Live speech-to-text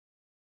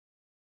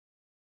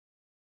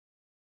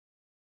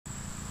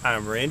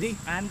I'm Randy.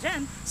 I'm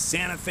Jen.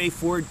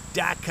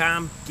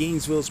 SantaFeFord.com,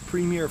 Gainesville's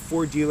premier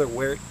Ford dealer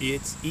where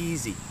it's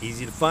easy.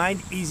 Easy to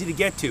find, easy to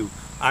get to.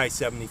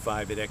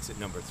 I-75 at exit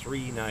number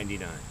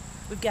 399.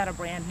 We've got a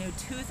brand new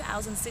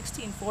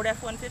 2016 Ford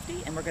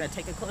F-150 and we're going to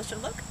take a closer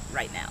look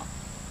right now.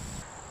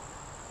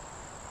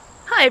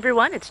 Hi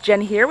everyone, it's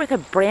Jen here with a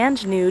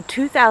brand new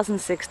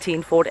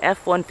 2016 Ford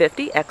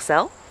F-150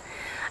 XL.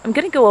 I'm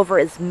going to go over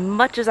as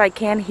much as I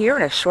can here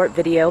in a short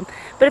video,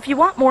 but if you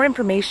want more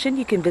information,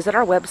 you can visit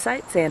our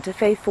website,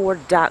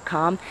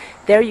 SantaFeFord.com.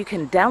 There you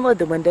can download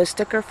the window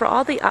sticker for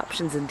all the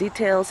options and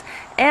details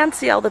and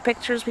see all the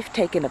pictures we've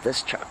taken of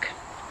this truck.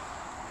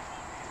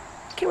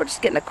 Okay, we're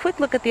just getting a quick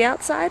look at the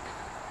outside.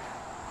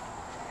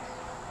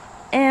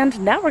 And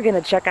now we're going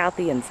to check out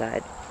the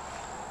inside.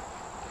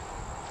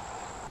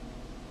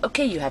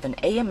 Okay, you have an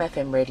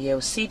AM/FM radio,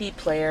 CD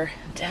player.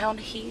 Down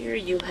here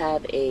you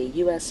have a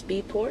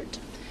USB port.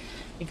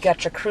 You've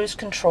got your cruise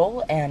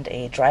control and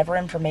a driver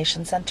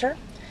information center.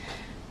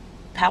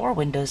 Power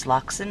windows,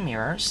 locks, and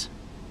mirrors.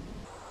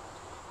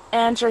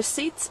 And your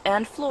seats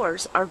and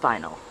floors are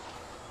vinyl.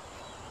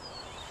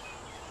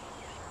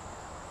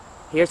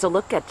 Here's a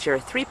look at your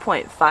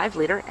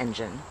 3.5-liter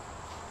engine.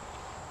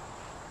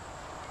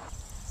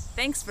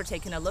 Thanks for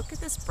taking a look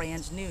at this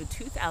brand new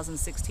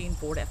 2016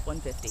 Ford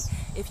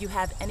F-150. If you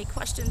have any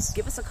questions,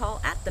 give us a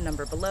call at the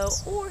number below,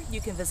 or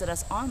you can visit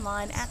us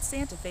online at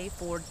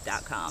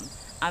SantaFeFord.com.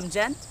 I'm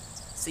Jen.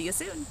 See you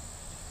soon.